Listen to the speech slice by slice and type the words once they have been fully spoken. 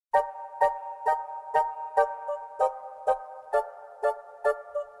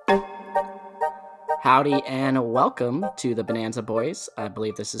Howdy and welcome to the Bananza Boys. I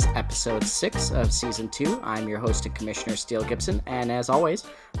believe this is episode 6 of season 2. I'm your host and commissioner, Steele Gibson, and as always,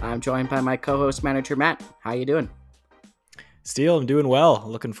 I'm joined by my co-host, manager Matt. How you doing? Steele, I'm doing well.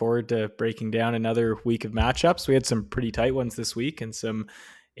 Looking forward to breaking down another week of matchups. We had some pretty tight ones this week and some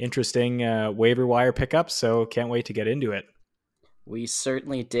interesting waiver wire pickups, so can't wait to get into it. We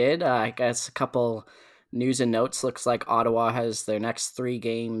certainly did. I guess a couple news and notes. Looks like Ottawa has their next 3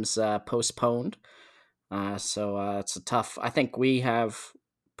 games postponed. So it's a tough. I think we have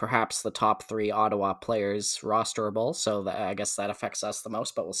perhaps the top 3 Ottawa players rosterable, so I guess that affects us the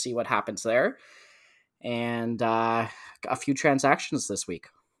most. But we'll see what happens there. And a few transactions this week.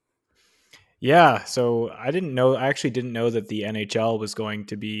 Yeah, so I actually didn't know that the NHL was going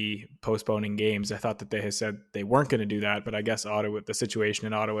to be postponing games. I thought that they had said they weren't going to do that, but I guess the situation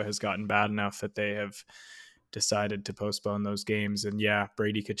in Ottawa has gotten bad enough that they have decided to postpone those games. And yeah,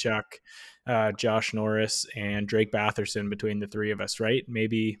 Brady Tkachuk, Josh Norris, and Drake Batherson between the 3 of us, right?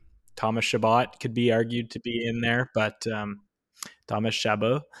 Maybe Thomas Chabot could be argued to be in there, but Thomas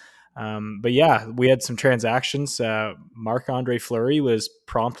Chabot. But yeah, we had some transactions. Marc-Andre Fleury was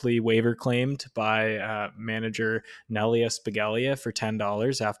promptly waiver claimed by manager Nelia Spighelia for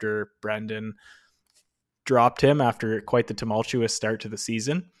 $10 after Brendan dropped him after quite the tumultuous start to the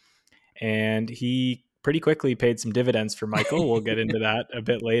season. And he pretty quickly paid some dividends for Michael. We'll get into that a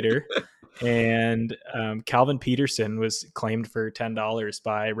bit later. And Calvin Peterson was claimed for $10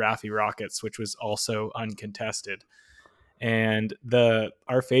 by Rafi Rockets, which was also uncontested. And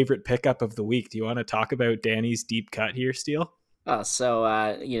our favorite pickup of the week. Do you want to talk about Danny's deep cut here, Steele?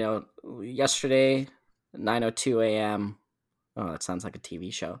 Yesterday, 9:02 a.m. Oh, that sounds like a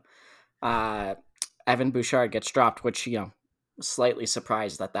TV show. Evan Bouchard gets dropped, which, slightly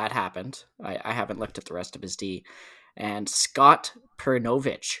surprised that happened. I haven't looked at the rest of his D. And Scott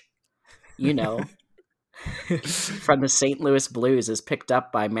Perunovich, from the St. Louis Blues, is picked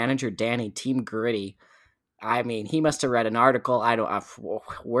up by manager Danny Team Gritty. I mean, he must have read an article. I don't.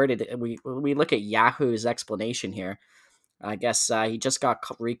 Where did we look at Yahoo's explanation here? I guess he just got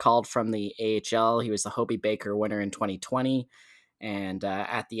recalled from the AHL. He was the Hobey Baker winner in 2020, and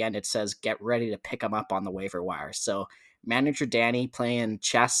at the end it says, "Get ready to pick him up on the waiver wire." So manager Danny playing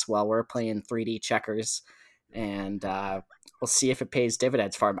chess while we're playing 3D checkers, and we'll see if it pays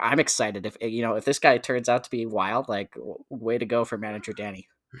dividends for him. I'm excited. If this guy turns out to be wild, like, way to go for manager Danny.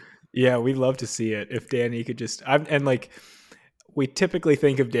 Yeah, we'd love to see it if Danny could just. We typically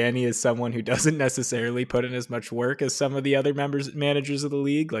think of Danny as someone who doesn't necessarily put in as much work as some of the other managers of the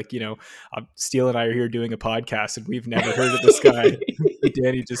league. Like, Steele and I are here doing a podcast and we've never heard of this guy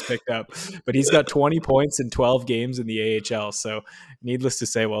Danny just picked up. But he's got 20 points in 12 games in the AHL. So needless to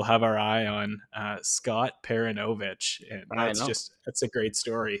say, we'll have our eye on Scott Perunovich. And that's a great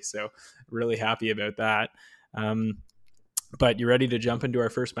story. So really happy about that. But you ready to jump into our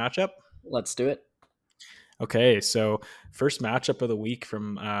first matchup? Let's do it. Okay, so first matchup of the week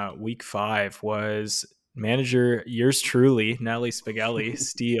from week 5 was manager yours truly, Nelly Spaghetti,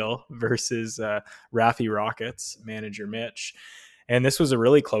 Steele versus Rafi Rockets, manager Mitch. And this was a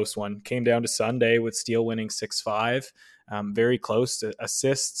really close one. Came down to Sunday with Steele winning 6-5. Very close to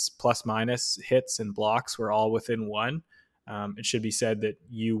assists, plus minus, hits, and blocks were all within 1. It should be said that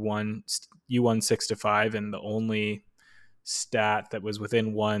you won 6-5, and the only stat that was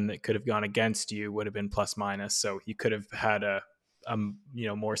within 1 that could have gone against you would have been plus minus, so you could have had a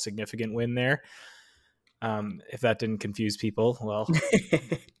more significant win there, if that didn't confuse people. Well,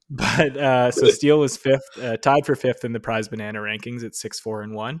 but so Steele was 5th, tied for 5th in the prize banana rankings at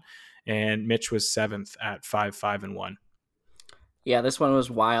 6-4-1, and Mitch was 7th at 5-5-1. Yeah, this one was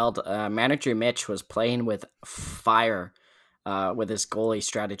wild. Manager Mitch was playing with fire with his goalie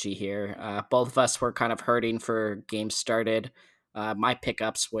strategy here. Both of us were kind of hurting for games started. My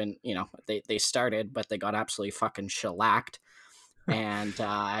pickups when, they started, but they got absolutely fucking shellacked. And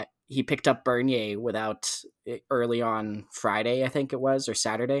he picked up Bernier early on Friday, I think it was, or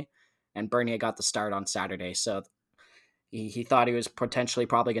Saturday. And Bernier got the start on Saturday. So he thought he was potentially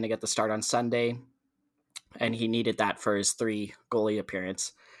probably going to get the start on Sunday. And he needed that for his 3 goalie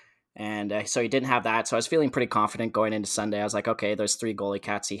appearance. And so he didn't have that. So I was feeling pretty confident going into Sunday. I was like, okay, those 3 goalie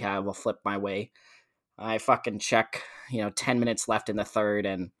cats he had will flip my way. I fucking check, 10 minutes left in the third.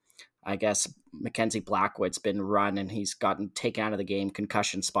 And I guess Mackenzie Blackwood's been run and he's gotten taken out of the game,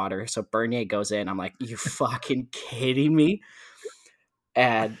 concussion spotter. So Bernier goes in. I'm like, you fucking kidding me?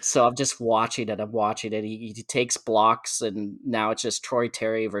 And so I'm just watching it. He takes blocks, and now it's just Troy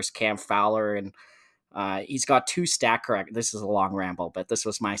Terry versus Cam Fowler. And he's got 2 stat correct. This is a long ramble, but this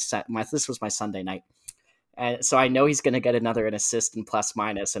was my Sunday night. And so I know he's going to get another an assist and plus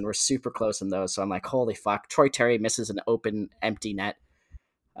minus, and we're super close in those. So I'm like, holy fuck. Troy Terry misses an open, empty net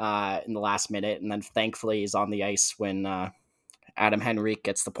in the last minute. And then thankfully he's on the ice when Adam Henrique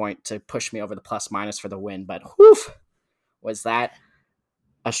gets the point to push me over the plus minus for the win. But whew, was that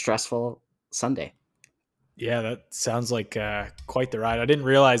a stressful Sunday. Yeah, that sounds like quite the ride. I didn't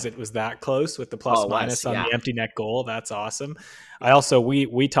realize it was that close with the Oh, plus it was. minus on Yeah. the empty net goal. That's awesome. I also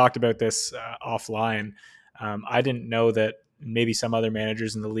we talked about this offline. I didn't know that. Maybe some other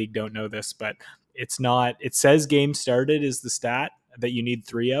managers in the league don't know this, but it's not. It says game started is the stat that you need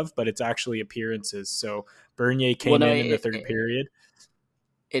 3 of, but it's actually appearances. So Bernier Well, came no, in the third period.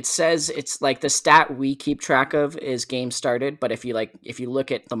 it says it's like the stat we keep track of is game started, but if you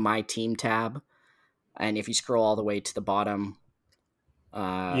look at the my team tab and if you scroll all the way to the bottom,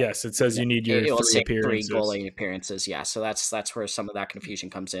 uh, Yes, it says you need your it will 3 say three appearances. goalie appearances. Yeah, so that's where some of that confusion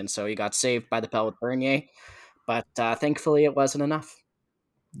comes in. So he got saved by the bell with Bernier, but thankfully it wasn't enough.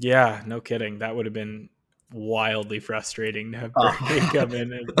 Yeah, no kidding. That would have been wildly frustrating to have Bernier Oh, come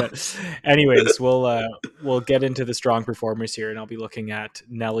in. But anyways, we'll get into the strong performers here, and I'll be looking at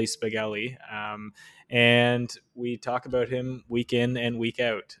Nelly Spaghetti. And we talk about him week in and week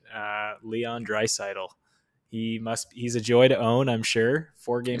out. Leon Draisaitl. He's a joy to own, I'm sure.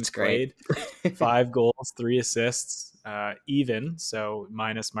 4 it's games great. played, 5 goals, 3 assists, even. So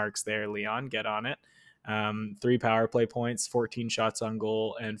minus marks there, Leon. Get on it. 3 power play points, 14 shots on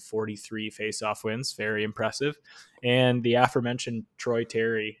goal, and 43 face-off wins. Very impressive. And the aforementioned Troy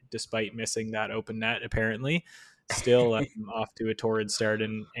Terry, despite missing that open net, apparently, still off to a torrid start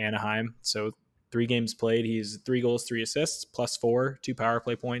in Anaheim. So 3 games played, he's 3 goals, 3 assists, plus 4, 2 power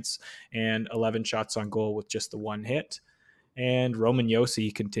play points, and 11 shots on goal with just the 1 hit. And Roman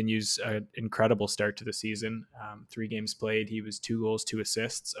Josi continues an incredible start to the season. 3 games played, he was 2 goals, 2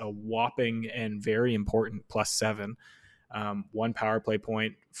 assists, a whopping and very important plus 7. 1 power play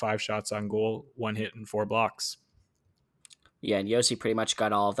point, 5 shots on goal, 1 hit, and 4 blocks. Yeah, and Yossi pretty much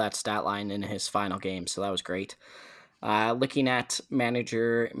got all of that stat line in his final game, so that was great. Looking at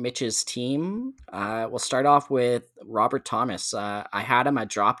manager Mitch's team, we'll start off with Robert Thomas. I had him, I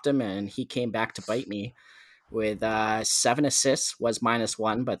dropped him, and he came back to bite me with 7 assists, was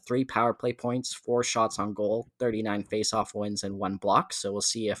 -1, but 3 power play points, 4 shots on goal, 39 faceoff wins, and 1 block. So we'll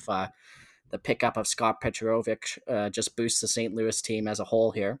see if the pickup of Scott Perunovich just boosts the St. Louis team as a whole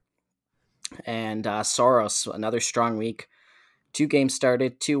here. And Soros, another strong week. 2 games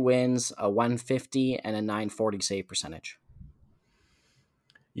started, 2 wins, a 150, and a 940 save percentage.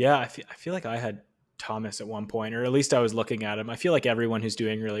 Yeah, I feel like I had Thomas at one point, or at least I was looking at him. I feel like everyone who's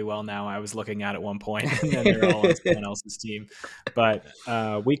doing really well now, I was looking at one point, and then they're all on someone else's team. But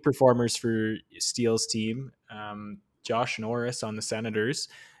weak performers for Steele's team. Josh Norris on the Senators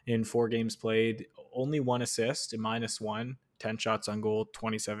in 4 games played, only 1 assist, a -1, 10 shots on goal,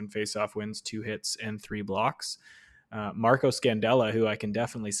 27 faceoff wins, 2 hits, and 3 blocks. Marco Scandella, who I can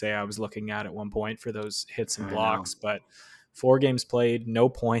definitely say I was looking at one point for those hits and I know. blocks, but 4 games played, no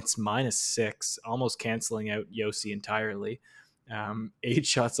points, -6, almost canceling out Yossi entirely. 8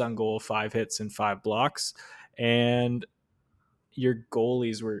 shots on goal, 5 hits, and 5 blocks. And your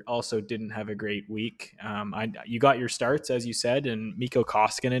goalies didn't have a great week. You got your starts, as you said, and Mikko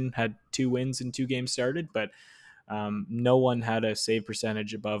Koskinen had 2 wins in 2 games started, but no one had a save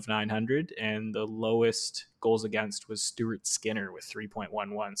percentage above 900, and the lowest goals against was Stuart Skinner with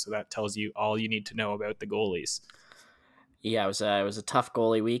 3.11. So that tells you all you need to know about the goalies. Yeah, it was a tough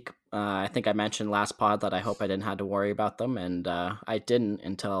goalie week. I think I mentioned last pod that I hope I didn't have to worry about them, and I didn't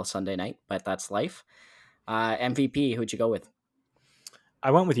until Sunday night. But that's life. MVP, who'd you go with? I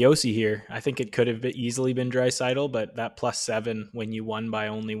went with Yossi here. I think it could have easily been Draisaitl, but that +7 when you won by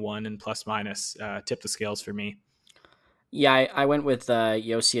only 1 and plus minus tipped the scales for me. Yeah, I went with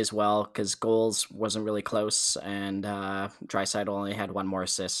Yossi as well because goals wasn't really close, and Dryside only had 1 more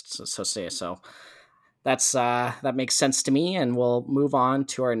assist. So that's that makes sense to me. And we'll move on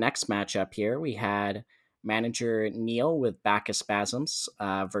to our next matchup here. We had manager Neil with Bacchus Spasms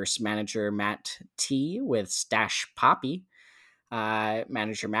versus manager Matt T with Stash Poppy.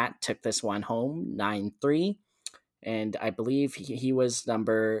 Manager Matt took this one home 9-3. And I believe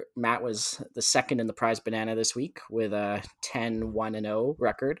Matt was the second in the prize banana this week with a 10-1-0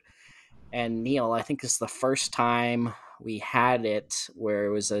 record. And Neil, I think this is the first time we had it where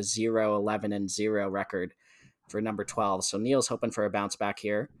it was a 0-11-0 record for number 12. So Neil's hoping for a bounce back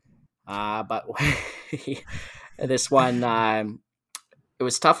here. But this one, it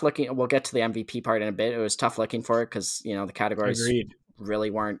was tough looking. We'll get to the MVP part in a bit. It was tough looking for it because, the categories Agreed. really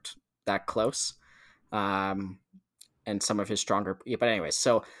weren't that close. and some of his stronger. But anyways,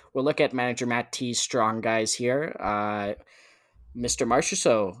 so we'll look at manager Matt T's strong guys here. Mr.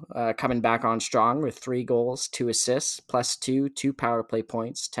 Marchessault coming back on strong with 3 goals, 2 assists, plus 2 power play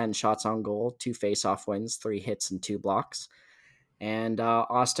points, 10 shots on goal, 2 face-off wins, 3 hits, and 2 blocks. And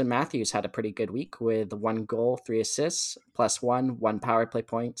Austin Matthews had a pretty good week with 1 goal, 3 assists, plus 1 power play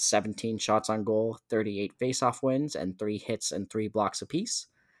point, 17 shots on goal, 38 face-off wins, and 3 hits and 3 blocks apiece.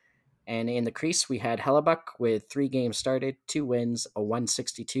 And in the crease, we had Hellebuck with 3 games started, 2 wins, a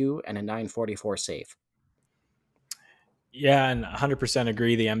 162, and a 944 save. Yeah, and 100%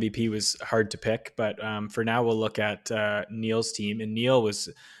 agree. The MVP was hard to pick, but for now we'll look at Neil's team. And Neil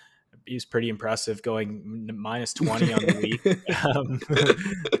he was pretty impressive, going minus 20 on the week.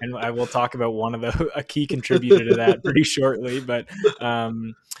 And I will talk about a key contributor to that pretty shortly. But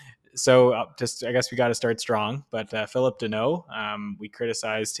so just I guess we got to start strong. But Philip Deneau, we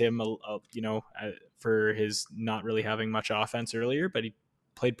criticized him, for his not really having much offense earlier, but he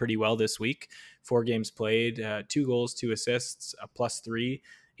played pretty well this week. 4 games played, 2 goals, 2 assists, a +3,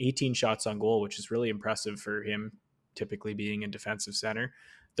 18 shots on goal, which is really impressive for him, typically being a defensive center.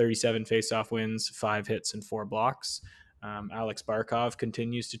 37 faceoff wins, 5 hits, and 4 blocks. Alex Barkov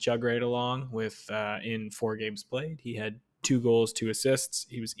continues to chug right along with in 4 games played. He had 2 goals, 2 assists.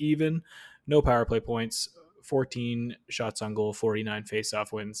 He was even, no power play points, 14 shots on goal, 49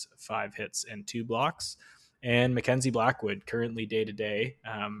 faceoff wins, 5 hits, and 2 blocks. And Mackenzie Blackwood, currently day-to-day,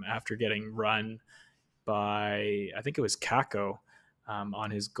 after getting run by, I think it was Kako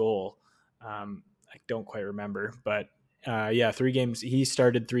on his goal. I don't quite remember, but 3 games. He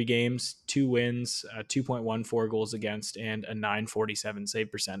started 3 games, 2 wins, 2.14 goals against, and a 947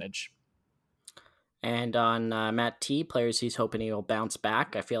 save percentage. And on Matt T, players he's hoping he'll bounce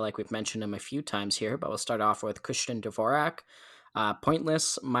back. I feel like we've mentioned him a few times here, but we'll start off with Christian Dvorak.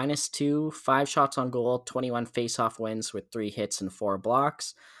 Pointless, -2, 5 shots on goal, 21 face-off wins with 3 hits and 4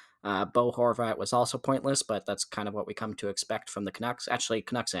 blocks. Bo Horvat was also pointless, but that's kind of what we come to expect from the Canucks. Actually,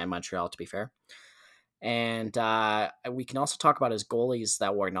 Canucks and Montreal, to be fair. And we can also talk about his goalies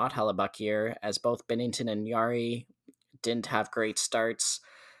that were not Hellebuck here, as both Binnington and Yari didn't have great starts.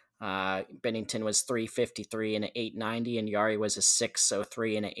 Binnington was .353 and an .890, and Yari was a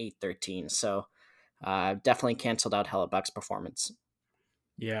 .603 and an .813. So definitely canceled out Hellebuck's performance.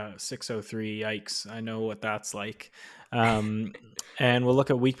 Yeah, 603. Yikes. I know what that's like. And we'll look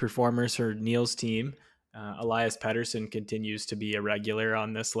at weak performers for Neil's team. Elias Pettersson continues to be a regular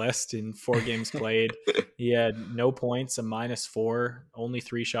on this list. In 4 games played, he had no points, a -4, only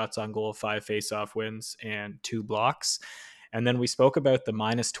 3 shots on goal, 5 faceoff wins, and 2 blocks. And then we spoke about the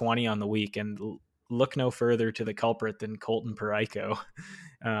 -20 on the week, and look no further to the culprit than Colton Parayko.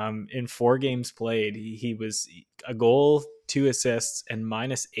 In 4 games played, he was a goal, 2 assists, and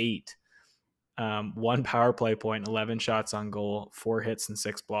 -8. 1 power play point, 11 shots on goal, 4 hits, and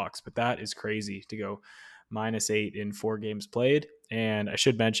 6 blocks. But that is crazy to go -8 in 4 games played. And I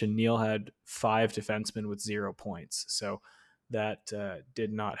should mention, Neil had 5 defensemen with 0 points. So that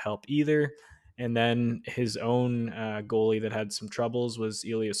did not help either. And then his own goalie that had some troubles was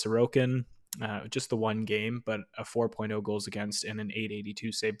Ilya Sorokin. Just the 1 game, but a 4.0 goals against and an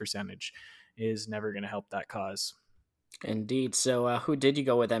 .882 save percentage is never going to help that cause. Indeed. So who did you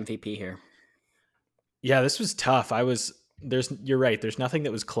go with MVP here? Yeah, this was tough. You're right. There's nothing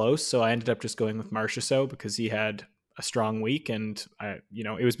that was close. So I ended up just going with Marchessault because he had a strong week, and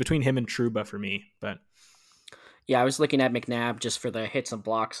it was between him and Trouba for me, but yeah, I was looking at McNabb just for the hits and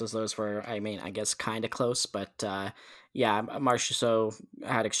blocks, as those were, I guess kind of close, but Marchessault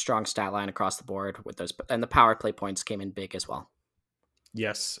had a strong stat line across the board with those, and the power play points came in big as well.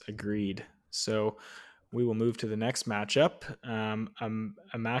 Yes, agreed. So we will move to the next matchup.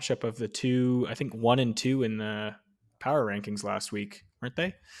 A matchup of the 2, I think 1 and 2 in the power rankings last week, weren't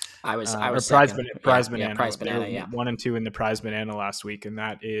they? I was Prize Banana. Banana. Prize Banana, yeah. 1 and 2 in the Prize Banana last week, and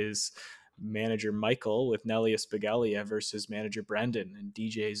that is manager Michael with Nelius Begalia versus manager Brendan and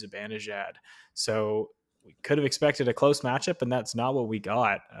DJ Zibanejad. So we could have expected a close matchup, and that's not what we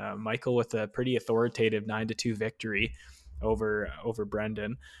got. Michael with a pretty authoritative 9-2 victory over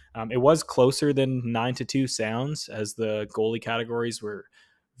Brendan. It was closer than 9-2 sounds, as the goalie categories were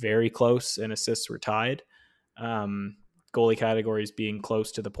very close and assists were tied. Goalie categories being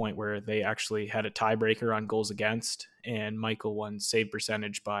close to the point where they actually had a tiebreaker on goals against, and Michael won save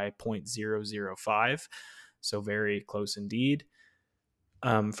percentage by .005. So very close indeed.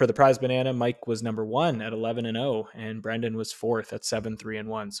 For the Prize Banana, Mike was number 1 at 11-0, and Brendan was 4th at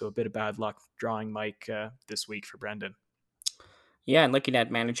 7-3-1. So a bit of bad luck drawing Mike this week for Brendan. Yeah, and looking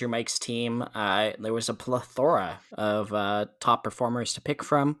at manager Mike's team, there was a plethora of top performers to pick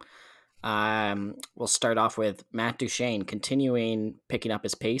from. We'll start off with Matt Duchene continuing picking up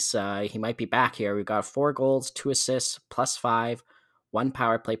his pace. He might be back here. We've got 4 goals, 2 assists, +5, 1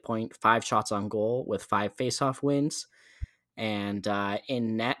 power play point, 5 shots on goal with 5 faceoff wins. And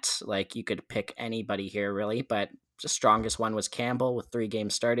in net, like you could pick anybody here really, but the strongest one was Campbell with 3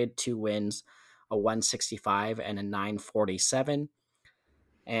 games started, 2 wins, a 165 and a 947.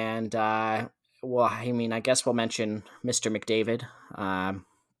 And well, I mean, I guess we'll mention Mr. McDavid.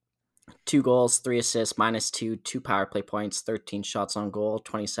 2 goals, 3 assists, -2, 2 power play points, 13 shots on goal,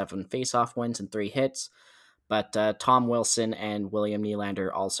 27 faceoff wins, and 3 hits. But Tom Wilson and William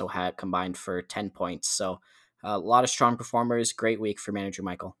Nylander also had combined for 10 points. So a lot of strong performers. Great week for manager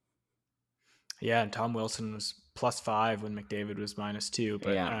Michael. Yeah, and Tom Wilson was +5 when McDavid was -2.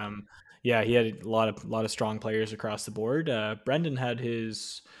 But Yeah. yeah, he had a lot of strong players across the board. Brendan had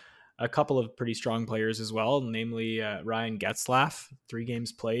a couple of pretty strong players as well, namely Ryan Getzlaff. 3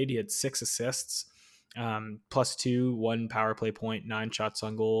 games played, he had 6 assists, +2, 1 power play point, 9 shots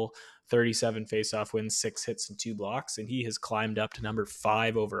on goal, 37 faceoff wins, 6 hits, and 2 blocks, and he has climbed up to number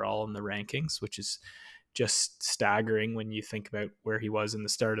 5 overall in the rankings, which is just staggering when you think about where he was in the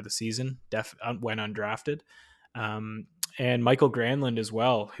start of the season. Went undrafted. And Michael Granlund as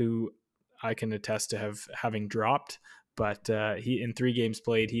well, who I can attest to having dropped, but he in 3 games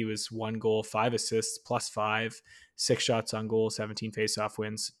played, he was 1 goal, 5 assists, +5, 6 shots on goal, 17 faceoff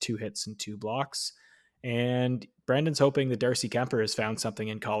wins, 2 hits, and 2 blocks. And Brandon's hoping that Darcy Kemper has found something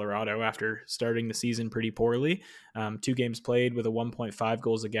in Colorado after starting the season pretty poorly. 2 games played with a 1.5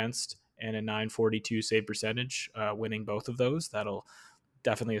 goals against and a 942 save percentage, winning both of those. That'll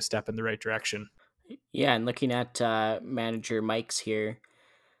definitely a step in the right direction. Yeah, and looking at manager Mike's here,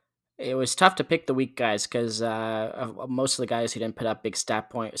 it was tough to pick the weak guys because most of the guys who didn't put up big stat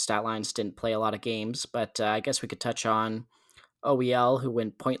lines didn't play a lot of games. But I guess we could touch on OEL, who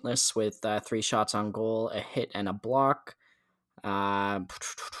went pointless with 3 shots on goal, a hit, and a block. And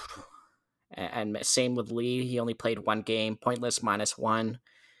same with Lee. He only played 1 game, pointless, -1,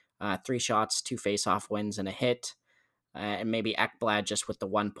 3 shots, 2 faceoff wins, and a hit. And maybe Ekblad just with the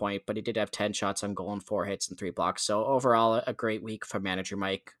 1 point, but he did have 10 shots on goal and 4 hits and 3 blocks. So overall, a great week for manager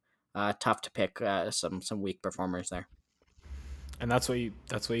Mike. Tough to pick some weak performers there. And that's what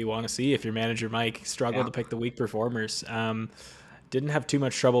you want to see if your manager Mike struggled Yeah. to pick the weak performers. Didn't have too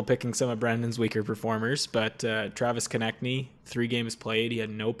much trouble picking some of Brendan's weaker performers, but Travis Konechny, 3 games played, he had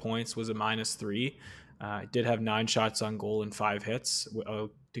no points, was a -3. Did have 9 shots on goal and 5 hits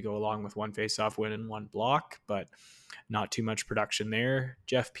to go along with 1 faceoff win and 1 block, but not too much production there.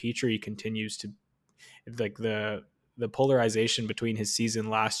 Jeff Petrie continues to like the polarization between his season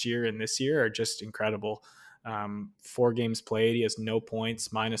last year and this year are just incredible. 4 games played, he has no points,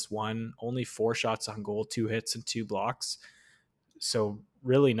 -1, only 4 shots on goal, 2 hits, and 2 blocks. So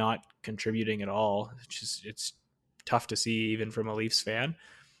really not contributing at all. It's tough to see even from a Leafs fan.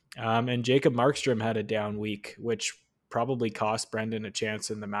 And Jacob Markstrom had a down week, which probably cost Brendan a chance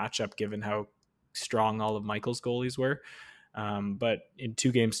in the matchup given how strong all of Michael's goalies were. But in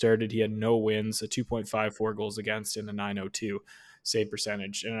 2 games started, he had no wins, a 2.54 goals against, and a 902 save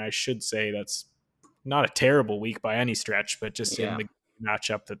percentage. And I should say that's not a terrible week by any stretch, but just in Yeah. the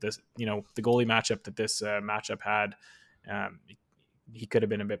matchup that the goalie matchup that this matchup had, he could have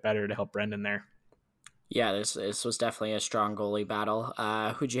been a bit better to help Brendan there. Yeah, this was definitely a strong goalie battle.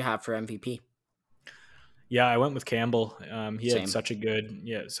 Who'd you have for MVP? Yeah, I went with Campbell. He Same. had such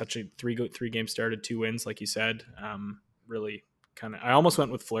a 3 game started, 2 wins, like you said. Really kind of, I almost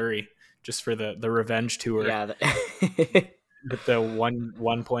went with Fleury just for the revenge tour. Yeah. With the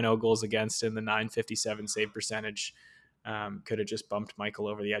 1.0 goals against and the 957 save percentage, could have just bumped Michael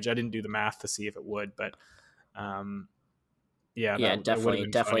over the edge. I didn't do the math to see if it would, but yeah,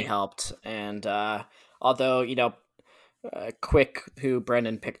 definitely helped. And although Quick, who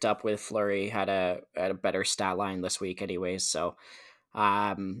Brendan picked up with Fleury, had a better stat line this week, anyways. So,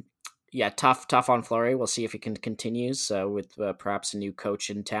 yeah, tough on Fleury. We'll see if he can continue. So with perhaps a new coach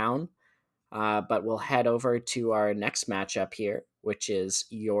in town. But we'll head over to our next matchup here, which is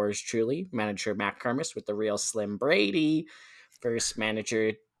yours truly, manager Matt Kermis with the real Slim Brady versus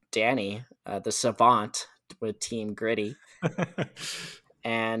manager Danny, the savant with Team Gritty.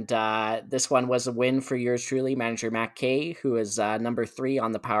 And this one was a win for yours truly, manager Matt Kay, who is number 3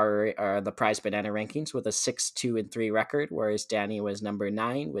 on the Prize Banana rankings with a 6-2-3 record, whereas Danny was number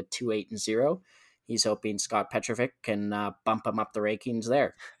 9 with 2-8-0. He's hoping Scott Petrovic can bump him up the rankings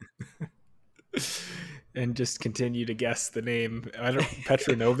there. And just continue to guess the name. I don't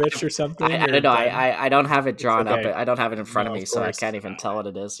Petronovich or something. I don't know. I don't have it drawn up. okay. I don't have it in front of No, me, of so I course. can't even tell what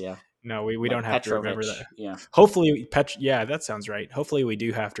it is. Yeah. No, we don't like have to remember that. Petrovich. Yeah, Hopefully, yeah, that sounds right. Hopefully, we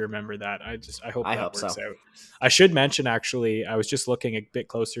do have to remember that. I hope I that hope works so. out. I should mention, actually, I was just looking a bit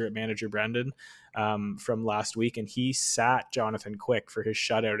closer at manager Brendan from last week, and he sat Jonathan Quick for his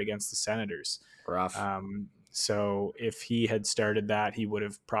shutout against the Senators. Rough. So if he had started that, he would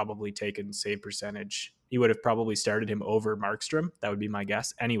have probably taken save percentage. He would have probably started him over Markstrom. That would be my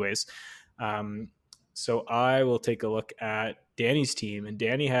guess. Anyways, um, so I will take a look at Danny's team, and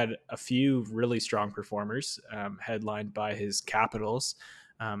Danny had a few really strong performers, headlined by his Capitals,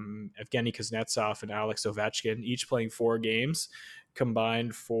 Evgeny Kuznetsov and Alex Ovechkin, each playing 4 games,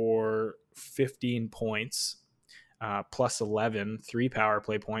 combined for 15 points, plus 11, 3 power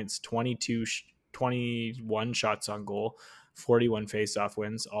play points, 21 shots on goal, 41 faceoff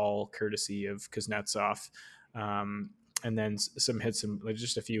wins, all courtesy of Kuznetsov. And then some hits,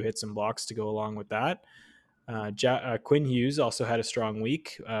 just a few hits and blocks to go along with that. Quinn Hughes also had a strong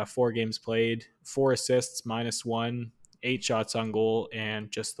week. 4 games played, 4 assists, -1, 8 shots on goal,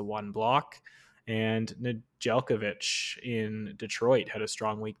 and just the 1 block. And Nedeljkovic in Detroit had a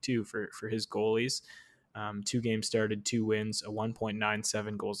strong week too for his goalies. 2 games started, 2 wins, a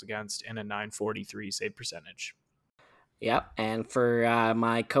 1.97 goals against, and a 943 save percentage. Yep. And for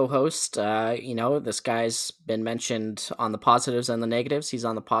my co-host, this guy's been mentioned on the positives and the negatives. He's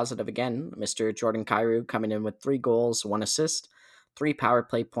on the positive again, Mr. Jordan Kyrou, coming in with 3 goals, 1 assist, 3 power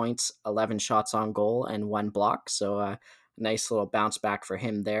play points, 11 shots on goal, and 1 block. So nice little bounce back for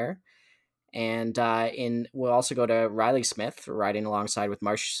him there. And we'll also go to Riley Smith, riding alongside with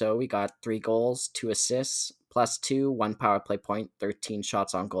Marsh. So we got 3 goals, 2 assists, +2, 1 power play point, 13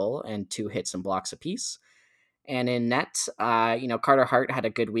 shots on goal, and 2 hits and blocks apiece. And in net, Carter Hart had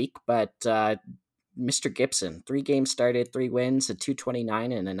a good week, but Mr. Gibson, 3 games started, 3 wins, a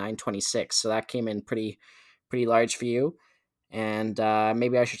 229 and a 926. So that came in pretty large for you. And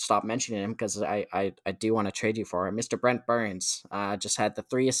maybe I should stop mentioning him because I do want to trade you for him. Mr. Brent Burns just had the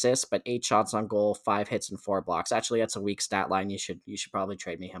 3 assists, but 8 shots on goal, 5 hits and 4 blocks. Actually, that's a weak stat line. You should probably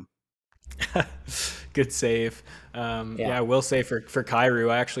trade me him. Good save. Yeah. Yeah, I will say for Kyrou,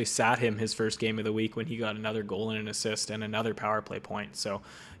 I actually sat him his first game of the week when he got another goal and an assist and another power play point. So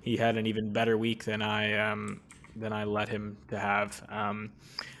he had an even better week than I let him to have.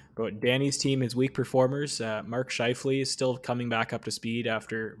 But Danny's team, his weak performers, Mark Scheifele is still coming back up to speed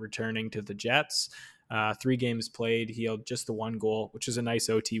after returning to the Jets. 3 games played, he had just the 1 goal, which is a nice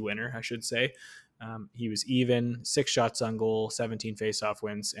OT winner, I should say. He was even, 6 shots on goal, 17 faceoff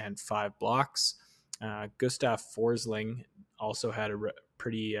wins, and 5 blocks. Gustav Forsling also had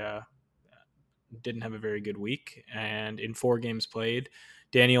didn't have a very good week. And in 4 games played,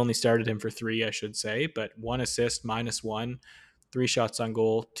 Danny only started him for 3, I should say, but 1 assist, -1, 3 shots on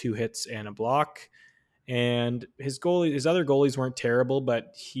goal, 2 hits, and a block. And his other goalies weren't terrible,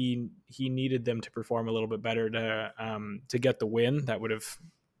 but he needed them to perform a little bit better to get the win. That would have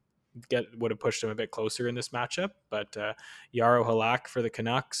pushed him a bit closer in this matchup. But Yaro Halak for the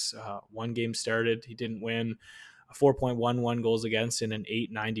Canucks, 1 game started, he didn't win, a 4.11 goals against and an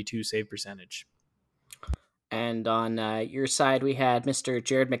 892 save percentage. And on your side, we had Mr.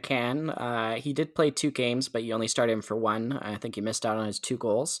 Jared McCann. He did play 2 games, but you only started him for 1. I think he missed out on his 2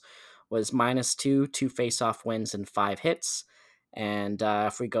 goals. Was -2, 2 face-off wins, and 5 hits. And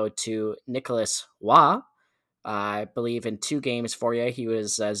if we go to Nicholas Waugh, I believe in 2 games for you, he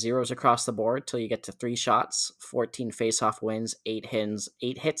was zeros across the board till you get to 3 shots, 14 face-off wins, 8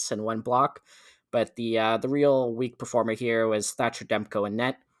 hits, and 1 block. But the real weak performer here was Thatcher Demko in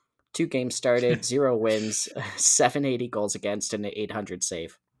net. 2 games started, 0 wins, 780 goals against, and an 800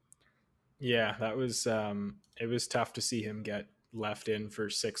 save. Yeah, that was it was tough to see him get left in for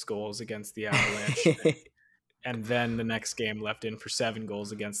 6 goals against the Avalanche, and then the next game left in for 7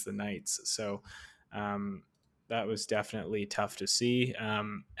 goals against the Knights. So that was definitely tough to see.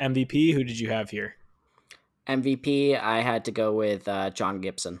 MVP, who did you have here? MVP, I had to go with John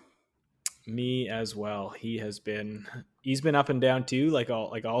Gibson. Me as well. He's been up and down too, like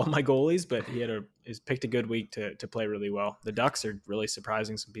all of my goalies, but he's picked a good week to play really well. The Ducks are really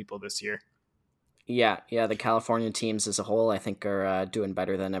surprising some people this year. Yeah, the California teams as a whole, I think, are doing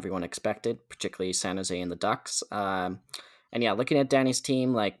better than everyone expected, particularly San Jose and the Ducks. And yeah, looking at Danny's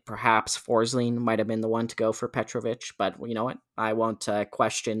team, like perhaps Forsling might have been the one to go for Petrovich, but you know what? I won't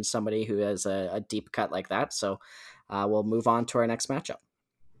question somebody who has a deep cut like that. So we'll move on to our next matchup.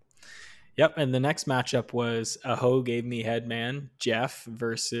 Yep, and the next matchup was Aho gave me headman Jeff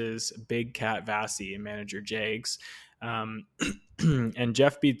versus Big Cat Vasi and manager Jags. And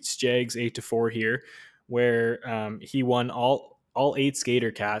Jeff beats Jags 8-4 here, where he won all all 8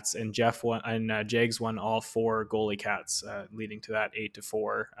 skater cats, and Jeff won, and Jags won all 4 goalie cats, leading to that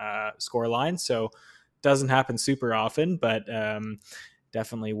 8-4 score line. So doesn't happen super often, but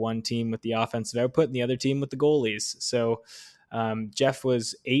definitely one team with the offensive output and the other team with the goalies. So Jeff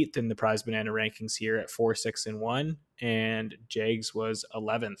was 8th in the Prize Banana rankings here at 4-6-1, and Jags was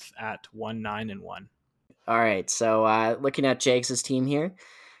 11th at 1-9-1. All right, so looking at Jags' team here,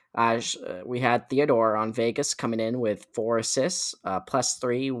 we had Theodore on Vegas coming in with 4 assists,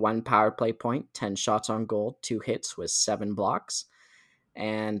 +3, 1 power play point, 10 shots on goal, 2 hits with 7 blocks.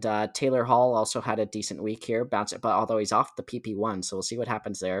 And Taylor Hall also had a decent week here, bouncing, but although he's off the PP1, so we'll see what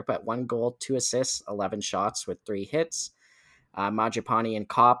happens there. But 1 goal, 2 assists, 11 shots with 3 hits. Majapani and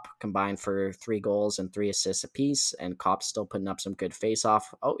Kopp combined for 3 goals and 3 assists apiece, and Kopp's still putting up some good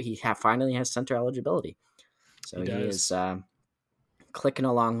face-off. Oh, he finally has center eligibility, so He he is does. clicking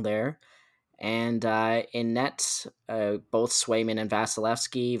along there. And in net, both Swayman and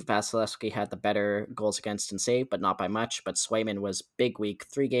Vasilevsky. Vasilevsky had the better goals against and save, but not by much. But Swayman was big week.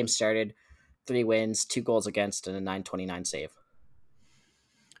 3 games started, 3 wins, 2 goals against, and a 929 save.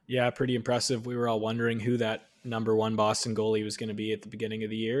 Yeah, pretty impressive. We were all wondering who that number 1 Boston goalie was going to be at the beginning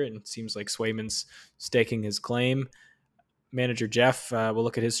of the year, and it seems like Swayman's staking his claim. Manager Jeff will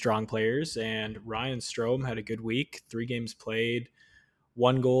look at his strong players, and Ryan Strome had a good week. 3 games played,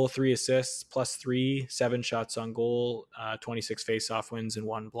 1 goal, 3 assists, +3, 7 shots on goal, 26 face-off wins, and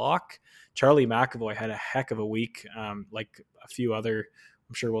 1 block. Charlie McAvoy had a heck of a week, like a few other.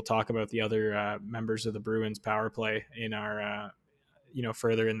 I'm sure we'll talk about the other members of the Bruins power play in our,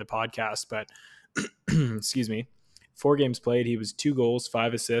 further in the podcast. But excuse me, 4 games played, he was 2 goals,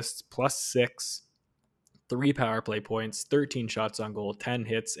 5 assists, +6, 3 power play points, 13 shots on goal, 10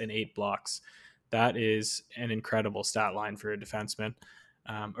 hits, and 8 blocks. That is an incredible stat line for a defenseman,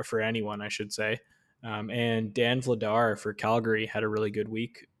 or for anyone, I should say. And Dan Vladar for Calgary had a really good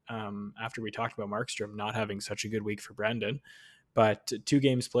week, after we talked about Markstrom not having such a good week for Brendan. But 2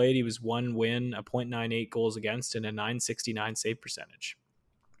 games played, he was 1 win, a .98 goals against, and a .969 save percentage.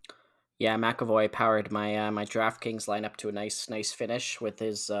 Yeah, McAvoy powered my DraftKings lineup to a nice finish with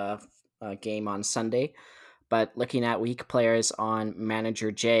his game on Sunday. But looking at weak players on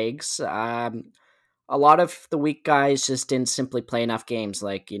Manager Jags, a lot of the weak guys just didn't simply play enough games,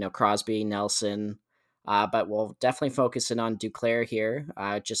 like Crosby, Nelson. But we'll definitely focus in on Duclair here,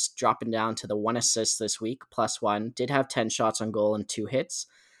 just dropping down to the 1 assist this week, +1. Did have 10 shots on goal and 2 hits.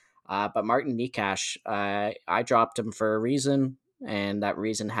 But Martin Nikash, I dropped him for a reason, and that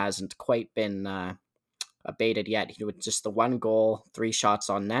reason hasn't quite been abated yet. He was just the 1 goal, 3 shots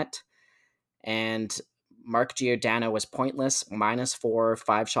on net. And Mark Giordano was pointless, -4,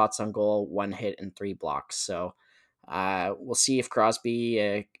 5 shots on goal, 1 hit, and 3 blocks. So we'll see if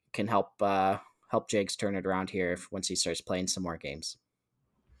Crosby can help Jags turn it around here once he starts playing some more games.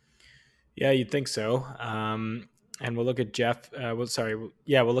 Yeah, you'd think so. And we'll look at Jeff.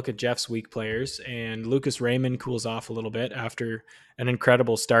 We'll look at Jeff's weak players. And Lucas Raymond cools off a little bit after an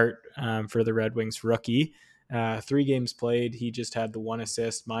incredible start for the Red Wings rookie. 3 games played, he just had the 1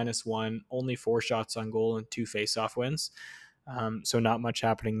 assist, -1, only 4 shots on goal, and 2 face-off wins. So not much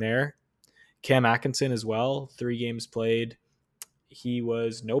happening there. Cam Atkinson as well, 3 games played, he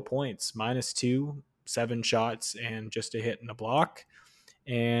was no points, -2, 7 shots, and just a hit and a block.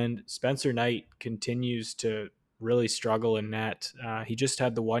 And Spencer Knight continues to really struggle in net. He just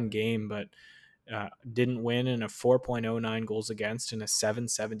had the 1 game, but didn't win, in a 4.09 goals against and a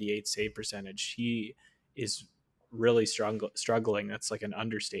 778 save percentage. He is really struggling. That's like an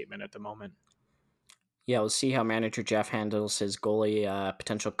understatement at the moment. Yeah, we'll see how Manager Jeff handles his goalie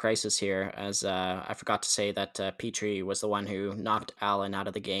potential crisis here. As I forgot to say that Petrie was the one who knocked Allen out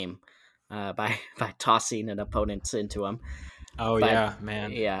of the game by tossing an opponent into him. Oh, But yeah,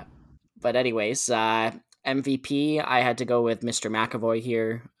 man. yeah, but anyways, MVP, I had to go with Mr. McAvoy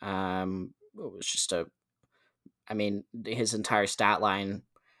here. It was just his entire stat line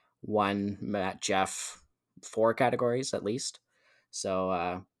won Matt Jeff 4 categories at least.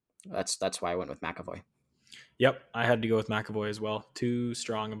 So that's why I went with McAvoy. Yep, I had to go with McAvoy as well. Too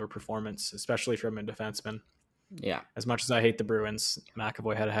strong of a performance, especially from a defenseman. Yeah. As much as I hate the Bruins,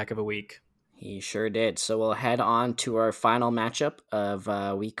 McAvoy had a heck of a week. He sure did. So we'll head on to our final matchup of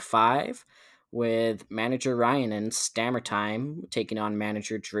week 5 with Manager Ryan and Stammer Time taking on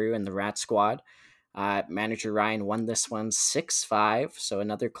Manager Drew and the Rat Squad. Manager Ryan won this one 6-5, so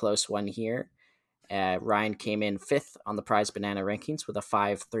another close one here. Ryan came in 5th on the Prize Banana rankings with a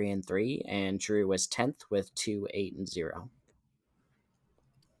 5-3-3, and Drew was 10th with 2-8-0.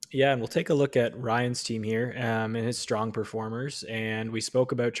 Yeah, and we'll take a look at Ryan's team here and his strong performers. And we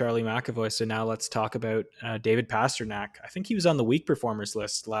spoke about Charlie McAvoy, so now let's talk about David Pasternak. I think he was on the weak performers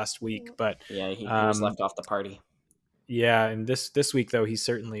list last week, but Yeah, he was um, left off the party. yeah, and this week though he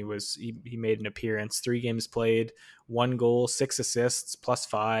certainly was. He made an appearance. 3 games played, 1 goal, 6 assists,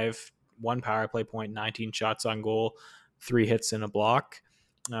 +5, 1 power play point, 19 shots on goal, 3 hits and a block.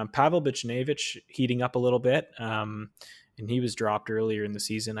 Pavel Buchnevich heating up a little bit, and he was dropped earlier in the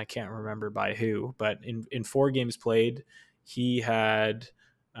season. I can't remember by who, but in 4 games played, he had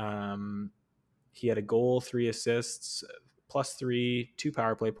um, he had a goal, 3 assists, +3, 2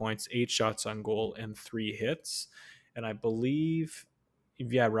 power play points, 8 shots on goal, and 3 hits. And I believe,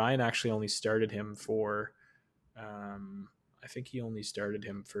 yeah, Ryan actually only started him for, I think he only started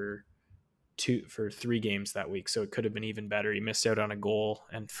him for 3 games that week. So it could have been even better. He missed out on a goal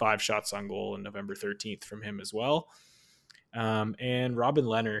and 5 shots on goal on November 13th from him as well. And Robin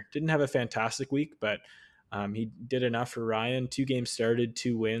Leonard didn't have a fantastic week, but he did enough for Ryan. 2 games started,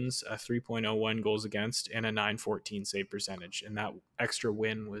 2 wins, a 3.01 goals against, and a 914 save percentage. And that extra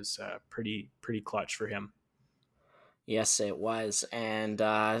win was pretty clutch for him. Yes, it was. And,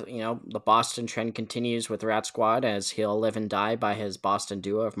 the Boston trend continues with Rat Squad as he'll live and die by his Boston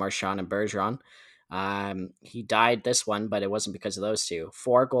duo of Marchand and Bergeron. He died this one, but it wasn't because of those two.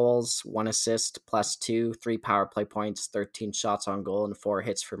 4 goals, 1 assist, +2, 3 power play points, 13 shots on goal, and 4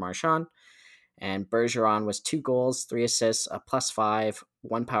 hits for Marchand. And Bergeron was 2 goals, 3 assists, a +5,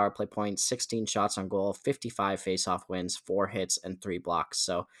 1 power play point, 16 shots on goal, 55 faceoff wins, 4 hits, and 3 blocks.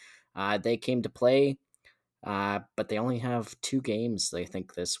 So they came to play. But they only have 2 games, they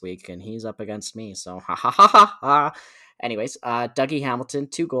think, this week, and he's up against me. So, ha ha ha ha ha. Anyways, Dougie Hamilton,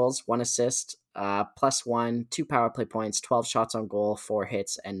 2 goals, 1 assist, +1, 2 power play points, 12 shots on goal, 4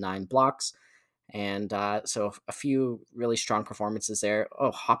 hits, and 9 blocks. And so a few really strong performances there.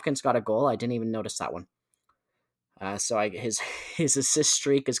 Oh, Hopkins got a goal. I didn't even notice that one. His his assist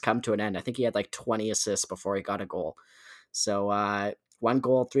streak has come to an end. I think he had like 20 assists before he got a goal. So 1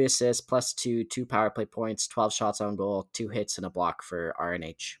 goal, 3 assists, +2, 2 power play points, 12 shots on goal, 2 hits and a block for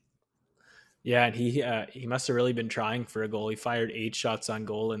RNH. Yeah, and he must have really been trying for a goal. He fired 8 shots on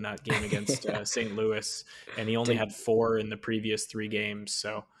goal in that game against Yeah. St. Louis, and he only didn't had 4 in the previous 3 games.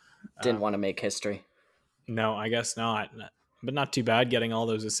 So, didn't want to um, make history. no, I guess not. But not too bad getting all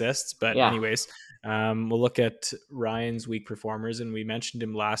those assists. But Yeah. anyways, we'll look at Ryan's week performers, and we mentioned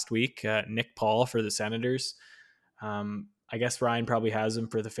him last week. Nick Paul for the Senators. I guess Ryan probably has him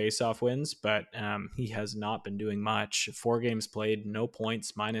for the faceoff wins, but he has not been doing much. 4 games played, no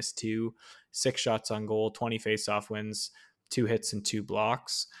points, -2, 6 shots on goal, 20 faceoff wins, 2 hits and 2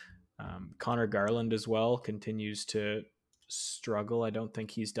 blocks. Connor Garland as well continues to struggle. I don't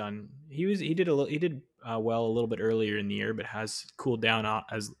think he's done. He did well a little bit earlier in the year, but has cooled down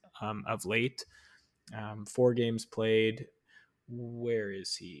as of late. 4 games played. Where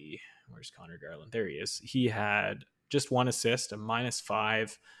is he? Where's Connor Garland? There he is. He had just 1 assist, a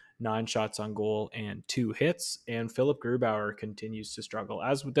 -5, 9 shots on goal, and 2 hits. And Philip Grubauer continues to struggle,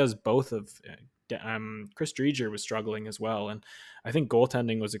 as does both of Chris Driedger was struggling as well. And I think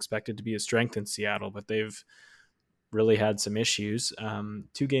goaltending was expected to be a strength in Seattle, but they've really had some issues.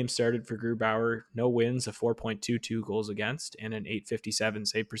 2 games started for Grubauer, no wins, a 4.22 goals against, and an 857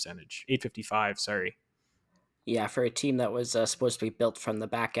 save percentage. 855, sorry. Yeah, for a team that was supposed to be built from the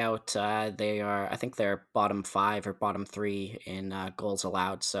back out, I think they're bottom 5 or bottom 3 in goals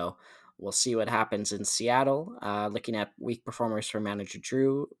allowed. So we'll see what happens in Seattle. Looking at weak performers for manager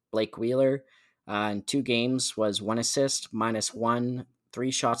Drew, Blake Wheeler in 2 games was 1 assist, -1,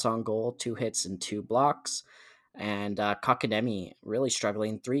 3 shots on goal, 2 hits, and 2 blocks. And Kakademi really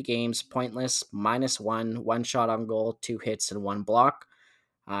struggling. 3 games, pointless, -1, 1 shot on goal, 2 hits, and 1 block.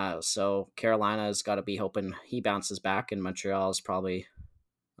 So Carolina's got to be hoping he bounces back, and Montreal is probably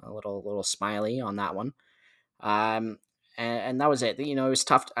a little smiley on that one. Um, and that was it. It was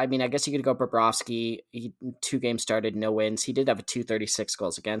tough. I mean, I guess you could go Bobrovsky. 2 games started, no wins. He did have a 236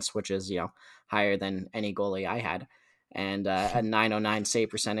 goals against, which is higher than any goalie I had, and a 909 save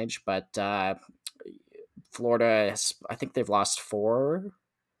percentage. But Florida, I think they've lost 4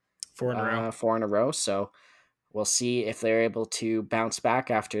 in a row. 4 in a row. So we'll see if they're able to bounce back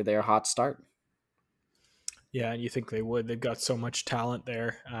after their hot start. Yeah, and you think they would. They've got so much talent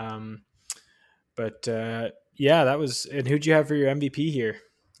there. But yeah, that was. And who'd you have for your MVP here?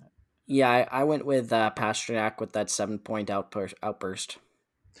 Yeah, I went with Pasternak with that 7 point outburst.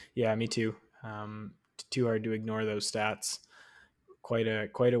 Yeah, me too. Too hard to ignore those stats. Quite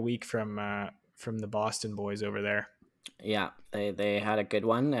a week from the Boston boys over there. Yeah, they had a good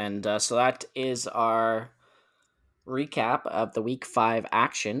one, and so that is our recap of the week 5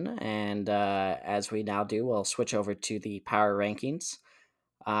 action. And as we now do, we'll switch over to the power rankings.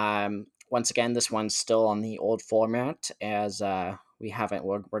 Once again, this one's still on the old format as we haven't,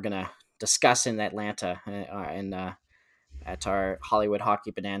 we're going to discuss in Atlanta at our Hollywood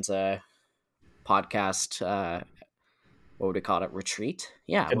Hockey Bonanza podcast. What would we call it? Retreat?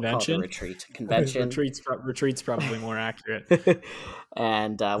 Yeah, we'll call it a Convention. retreat. Convention. Retreat's probably more accurate.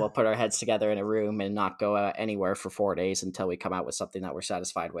 And we'll put our heads together in a room and not go anywhere for 4 days until we come out with something that we're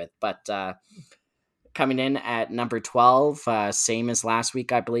satisfied with. But coming in at number 12, same as last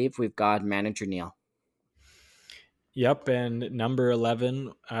week, I believe, we've got manager Neil. Yep, and number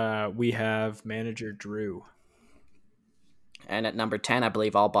 11, we have manager Drew. And at number 10, I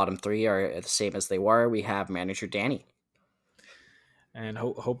believe all bottom three are the same as they were. We have manager Danny. And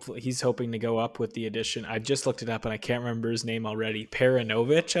hopefully he's hoping to go up with the addition. I just looked it up and I can't remember his name already.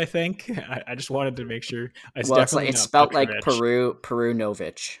 Perunovich, I think. I just wanted to make sure. It's it's spelled like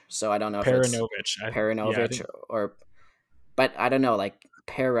Perunovich. So I don't know if Perunovich. It's Perunovich or, but I don't know, like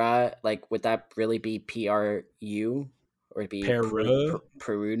Para, like would that really be PRU or be Perunovich?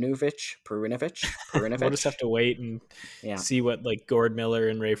 We'll just have to wait and see what like Gord Miller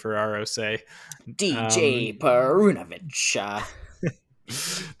and Ray Ferraro say. DJ Perunovich.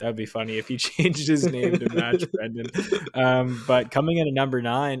 That'd be funny if he changed his name to match Brendan. But coming in at number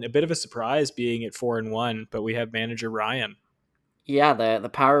 9, a bit of a surprise being at 4-1, but we have manager Ryan. Yeah, the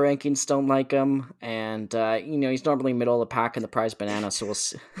power rankings don't like him, and he's normally middle of the pack in the prize banana, so we'll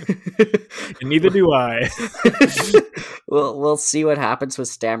see. And neither do I. We'll see what happens with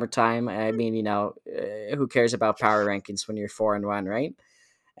Stammer time. I mean, who cares about power rankings when you're 4-1, right?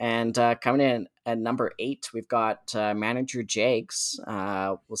 And coming in at number 8, we've got manager Jags.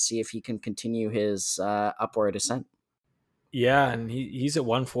 We'll see if he can continue his upward ascent. Yeah, and he's at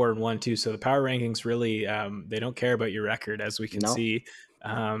 1-4-1 too. So the power rankings really they don't care about your record, as we can see.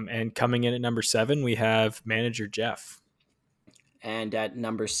 And coming in at number 7, we have manager Jeff. And at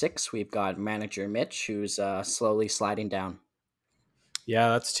number 6, we've got manager Mitch, who's slowly sliding down. Yeah,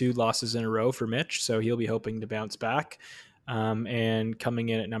 that's 2 losses in a row for Mitch, so he'll be hoping to bounce back. And coming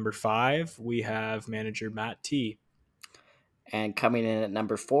in at number 5, we have manager Matt T. And coming in at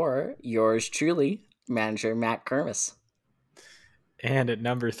number 4, yours truly, manager Matt Kermis. And at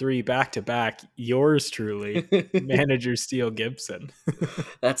number 3, back-to-back, yours truly, manager Steele Gibson.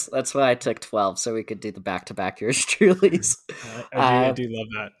 That's why I took 12, so we could do the back-to-back yours truly's. I do love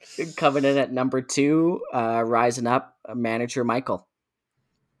that. Coming in at number 2, rising up, manager Michael.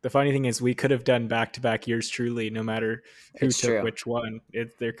 The funny thing is we could have done back-to-back yours truly no matter who took which one.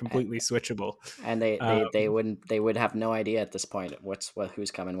 They're completely switchable. And they would have no idea at this point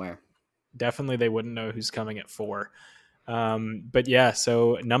who's coming where. Definitely they wouldn't know who's coming at 4. But yeah,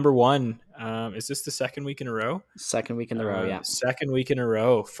 so number 1, is this the second week in a row? Second week in a row, yeah. Second week in a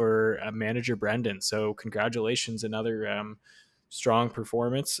row for manager Brendan. So congratulations, another strong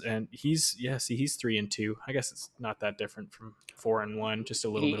performance. And he's 3-2. I guess it's not that different from 4-1, just a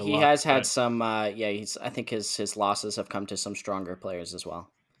little bit of luck. He has had some I think his losses have come to some stronger players as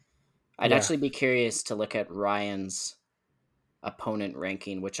well. I'd actually be curious to look at Ryan's opponent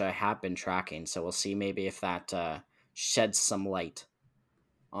ranking, which I have been tracking, so we'll see maybe if that sheds some light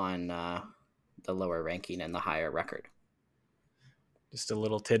on the lower ranking and the higher record. Just a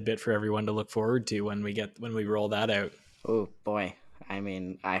little tidbit for everyone to look forward to when we roll that out. Oh boy. I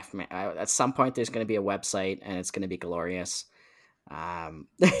mean, at some point there's going to be a website and it's going to be glorious.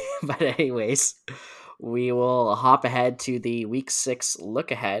 But anyways, we will hop ahead to the week 6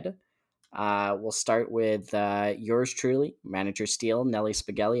 look ahead. We'll start with yours truly, manager Steele, Nelly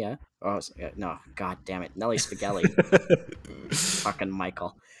Spaghelia. Oh no, god damn it, Nelly Spaghetti. Fucking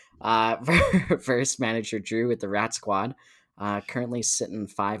Michael. First manager Drew with the Rat Squad. Currently sitting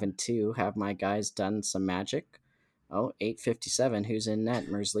 5-2. Have my guys done some magic? Oh, 857. Who's in net?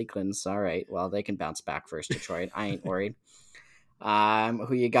 Mers Leaklands. All right. Well, they can bounce back first, Detroit. I ain't worried.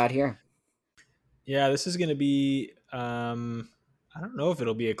 Who you got here? Yeah, this is going to be. I don't know if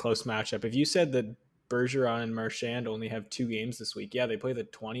it'll be a close matchup. If you said that Bergeron and Marchand only have 2 games this week, yeah, they play the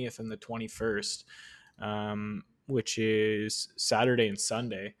 20th and the 21st, which is Saturday and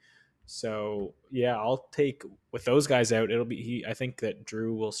Sunday. So yeah, I'll take with those guys out. It'll be. I think that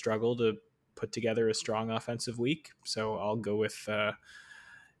Drew will struggle to put together a strong offensive week. So I'll go with.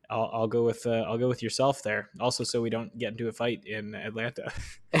 I'll go with yourself there. Also, so we don't get into a fight in Atlanta.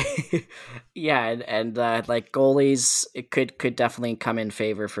 Yeah, and like goalies, it could definitely come in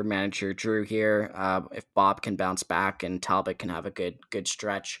favor for manager Drew here. If Bob can bounce back and Talbot can have a good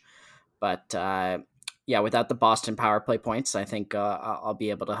stretch, but Yeah, without the Boston power play points, I think I'll be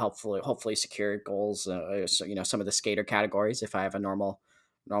able to hopefully secure goals. So, some of the skater categories if I have a normal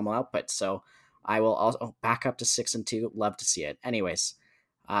output. So I will also back up to 6-2. Love to see it. Anyways,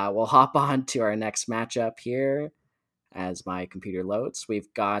 we'll hop on to our next matchup here as my computer loads.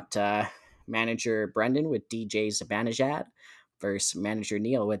 We've got manager Brendan with DJ Zibanejad versus manager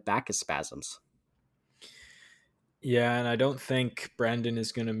Neil with back spasms. Yeah, and I don't think Brandon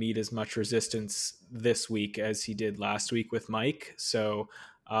is going to meet as much resistance this week as he did last week with Mike. So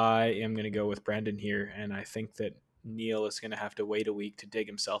I am going to go with Brandon here, and I think that Neil is going to have to wait a week to dig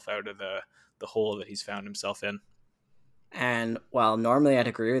himself out of the hole that he's found himself in. And while normally I'd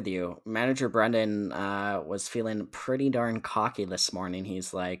agree with you, manager Brendan was feeling pretty darn cocky this morning.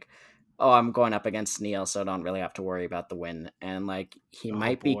 He's like, "Oh, I'm going up against Neil, so I don't really have to worry about the win." And like, he Oh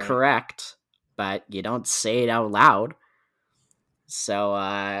might be boy. correct, but you don't say it out loud.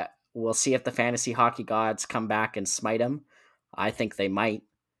 So we'll see if the fantasy hockey gods come back and smite him. I think they might.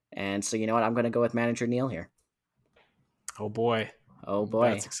 And so you know what? I'm going to go with manager Neil here. Oh boy. Oh boy.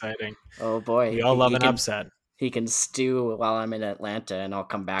 That's exciting. Oh boy. We all love an upset. He can stew while I'm in Atlanta, and I'll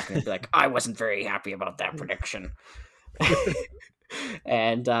come back and be like, I wasn't very happy about that prediction.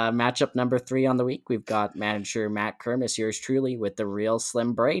 And matchup number 3 on the week, we've got manager Matt Kermis, yours truly, with the real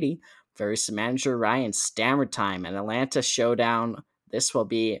Slim Brady versus manager Ryan Stammer Time, an Atlanta showdown. This will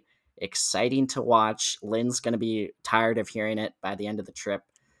be exciting to watch. Lynn's going to be tired of hearing it by the end of the trip.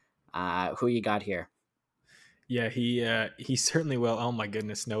 Who you got here? Yeah, he certainly will. Oh my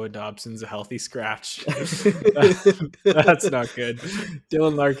goodness, Noah Dobson's a healthy scratch. That's not good.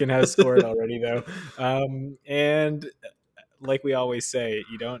 Dylan Larkin has scored already though, and like we always say,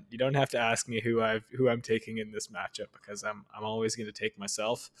 you don't have to ask me who I'm taking in this matchup because I'm always going to take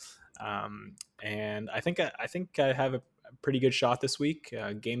myself. And I think I have a pretty good shot this week.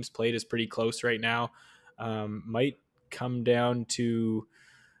 Games played is pretty close right now. Might come down to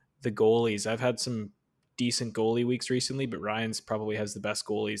the goalies. I've had some decent goalie weeks recently, but Ryan's probably has the best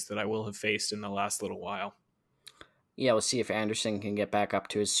goalies that I will have faced in the last little while. Yeah, we'll see if Anderson can get back up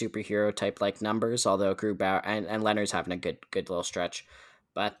to his superhero type like numbers. Although Grubauer and Leonard's having a good little stretch.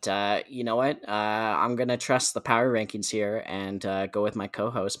 But you know what? I'm gonna trust the power rankings here and go with my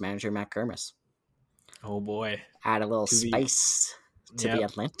co-host, manager Matt Kermis. Oh boy, Add a little 2v, spice to the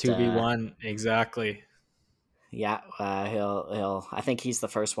yep, 2v1 exactly. Yeah, he'll. I think he's the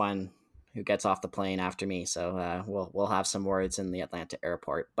first one who gets off the plane after me. So we'll have some words in the Atlanta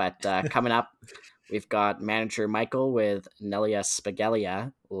airport. But coming up, we've got manager Michael with Nelia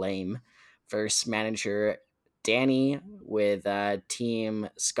Spagelia, lame, versus manager Danny with team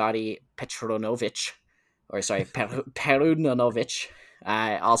Scotty Perunovich, Perunovich,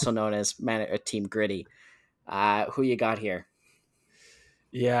 also known as Team Gritty. Who you got here?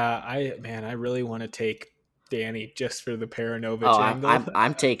 Yeah, I really want to take Danny just for the Oh, Perunovich angle.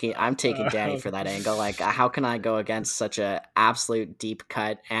 I'm taking Danny for that angle. Like, how can I go against such a absolute deep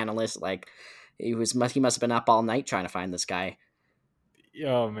cut analyst? Like, he must have been up all night trying to find this guy.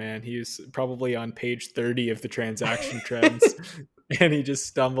 Oh man, he was probably on page 30 of the transaction trends, and he just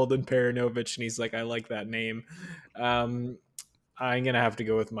stumbled in Perunovich, and he's like, "I like that name." I'm gonna have to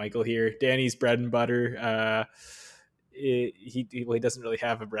go with Michael here. Danny's bread and butter. He doesn't really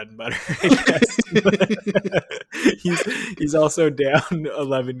have a bread and butter, I guess. he's also down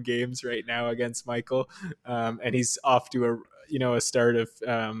 11 games right now against Michael, and he's off to a start of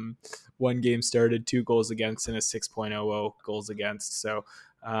 1 game started, 2 goals against, and a 6.00 goals against. So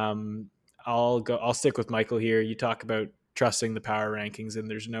I'll stick with Michael here. You talk about trusting the power rankings, and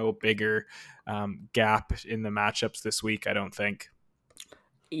there's no bigger gap in the matchups this week, I don't think.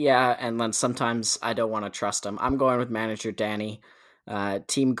 Yeah, and then sometimes I don't want to trust him. I'm going with manager Danny,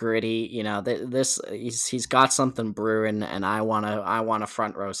 Team Gritty. He's got something brewing, and I want a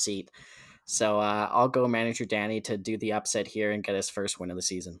front row seat. So I'll go manager Danny to do the upset here and get his first win of the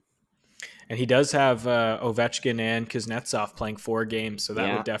season. And he does have Ovechkin and Kuznetsov playing 4 games, so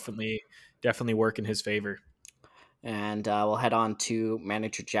that would definitely work in his favor. And we'll head on to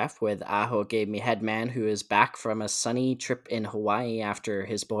manager Jeff with Aho Gave Me Headman, who is back from a sunny trip in Hawaii after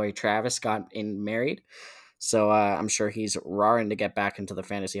his boy Travis got married. So I'm sure he's roaring to get back into the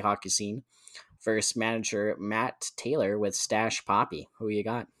fantasy hockey scene. First manager Matt Taylor with Stash Poppy. Who you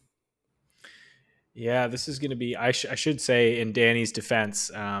got? Yeah, this is going to be, I should say, in Danny's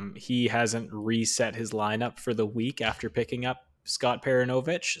defense, he hasn't reset his lineup for the week after picking up Scott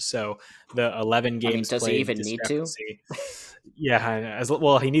Perunovich. So the 11 games does played he even need to? Yeah, as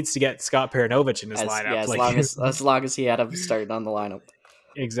well, he needs to get Scott Perunovich in his lineup. Yeah, as long as he had him starting on the lineup.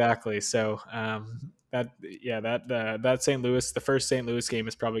 Exactly. So that St. Louis, the first St. Louis game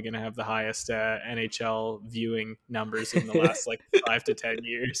is probably going to have the highest NHL viewing numbers in the last like 5 to 10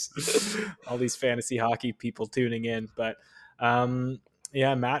 years. All these fantasy hockey people tuning in, but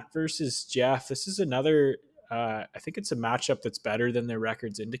yeah, Matt versus Jeff. This is another. I think it's a matchup that's better than their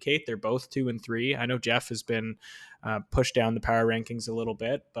records indicate. They're both 2-3. I know Jeff has been pushed down the power rankings a little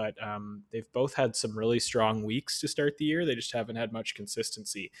bit, but they've both had some really strong weeks to start the year. They just haven't had much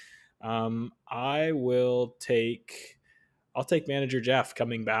consistency. I'll take manager Jeff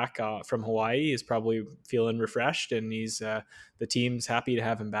coming back from Hawaii. He's probably feeling refreshed, and he's the team's happy to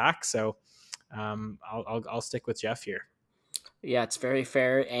have him back. So I'll stick with Jeff here. Yeah, it's very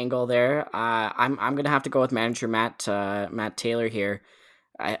fair angle there. I'm gonna have to go with manager Matt Taylor here.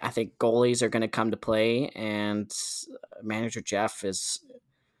 I think goalies are gonna come to play, and manager Jeff is,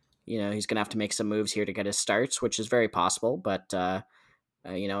 he's gonna have to make some moves here to get his starts, which is very possible. But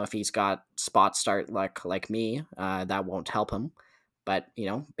if he's got spot start like me, that won't help him. But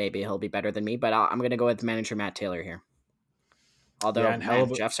maybe he'll be better than me. But I'm gonna go with manager Matt Taylor here. Although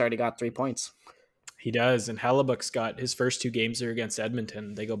Jeff's already got 3 points. He does, and Hellebuck's got his first 2 games are against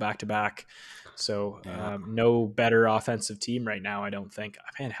Edmonton. They go back to back, so no better offensive team right now, I don't think.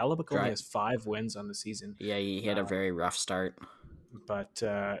 Man, Hellebuck only has 5 wins on the season. Yeah, he had a very rough start. But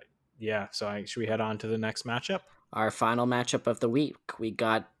should we head on to the next matchup? Our final matchup of the week, we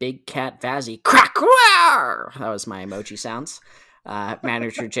got Big Cat Vazzy. Crack! Rawr! That was my emoji sounds.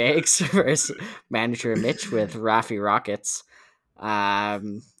 Manager Jakes versus manager Mitch with Raffy Rockets.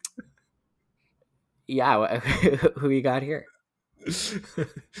 Yeah, who you got here?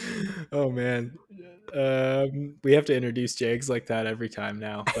 Oh man, we have to introduce Jags like that every time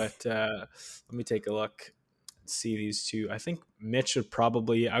now. But let me take a look. Let's see these two. I think Mitch I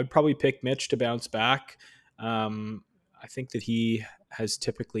would probably pick Mitch to bounce back. I think that he's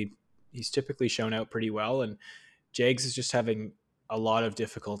typically shown out pretty well, and Jags is just having a lot of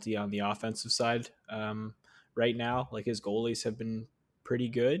difficulty on the offensive side right now. Like his goalies have been pretty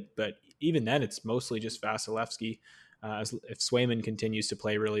good, but even then it's mostly just Vasilevsky. If Swayman continues to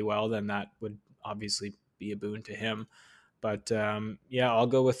play really well, then that would obviously be a boon to him. But I'll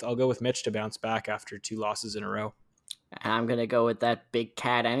go with Mitch to bounce back after 2 losses in a row. I'm going to go with that Big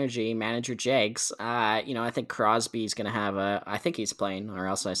Cat energy, manager Jags. I think Crosby's going to have I think he's playing, or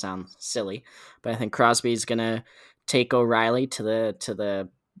else I sound silly, but I think Crosby's going to take O'Reilly to the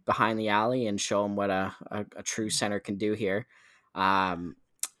behind the alley and show him what a true center can do here.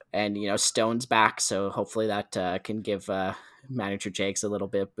 And Stone's back, so hopefully that can give manager Jags a little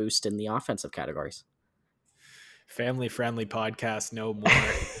bit of boost in the offensive categories. Family friendly podcast, no more.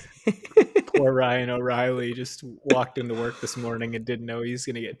 Poor Ryan O'Reilly just walked into work this morning and didn't know he's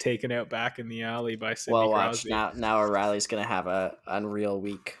going to get taken out back in the alley by Sidney Crosby. Now O'Reilly's going to have a unreal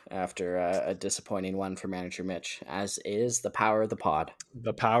week after a disappointing one for manager Mitch, as is the power of the pod.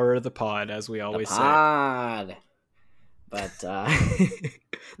 The power of the pod, as we always say. But that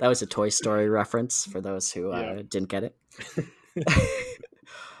was a Toy Story reference for those who didn't get it.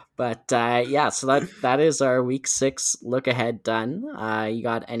 But so that is our week 6 look ahead done. You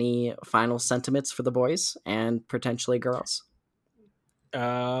got any final sentiments for the boys and potentially girls?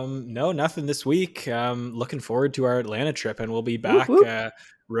 No, nothing this week. Looking forward to our Atlanta trip, and we'll be back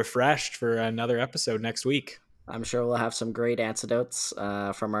refreshed for another episode next week. I'm sure we'll have some great anecdotes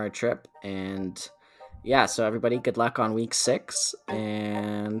from our trip, and so everybody, good luck on week 6,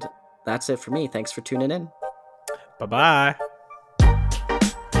 and that's it for me. Thanks for tuning in. Bye-bye.